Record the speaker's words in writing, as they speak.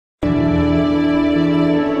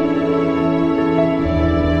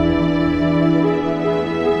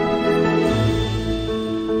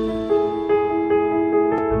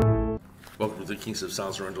Kingscliff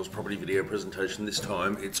Sales and Rentals property video presentation. This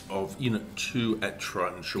time it's of Unit 2 at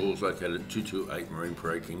Triton Shores, located at 228 Marine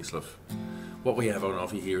Parade, Kingscliff. What we have on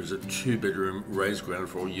offer here is a 2-bedroom raised ground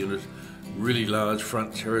floor unit, really large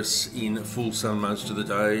front terrace in full sun most of the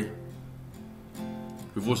day.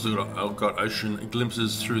 We've also got ocean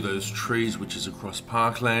glimpses through those trees, which is across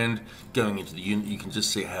parkland. Going into the unit, you can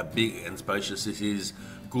just see how big and spacious this is.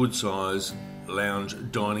 Good size lounge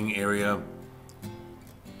dining area.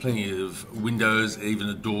 Plenty of windows, even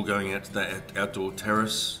a door going out to that outdoor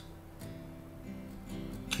terrace.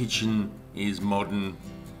 Kitchen is modern,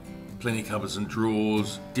 plenty of cupboards and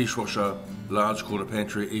drawers, dishwasher, large corner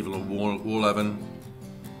pantry, even a wall oven.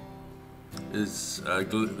 There's a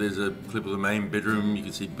clip of the main bedroom. You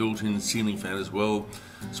can see built-in ceiling fan as well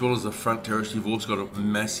as the front terrace. You've also got a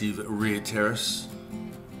massive rear terrace.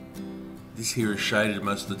 This here is shaded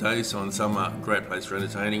most of the day, so in summer, great place for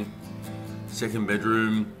entertaining. Second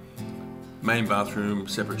bedroom, main bathroom,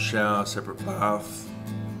 separate shower, separate bath,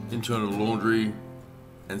 internal laundry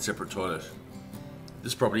and separate toilet.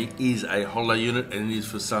 This property is a holiday unit and it is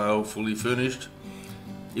for sale, fully furnished.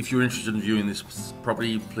 If you're interested in viewing this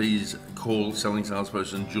property, please call selling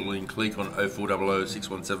salesperson Julian Cleak on 0400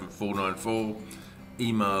 617 494.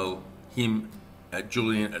 Email him at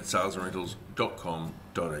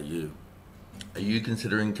julian@salesandrentals.com.au. Are you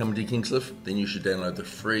considering coming to Kingscliff? Then you should download the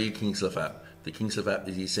free Kingscliff app. The Kingscliff app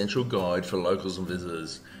is the essential guide for locals and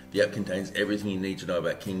visitors. The app contains everything you need to know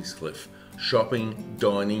about Kingscliff. Shopping,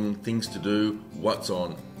 dining, things to do, what's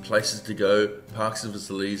on, places to go, parks and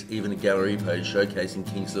facilities, even a gallery page showcasing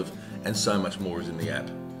Kingscliff, and so much more is in the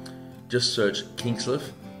app. Just search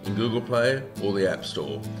Kingscliff in Google Play or the App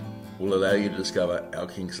Store. Will allow you to discover our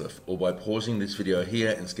Kingscliff, or by pausing this video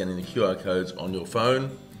here and scanning the QR codes on your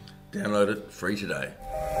phone. Download it free today.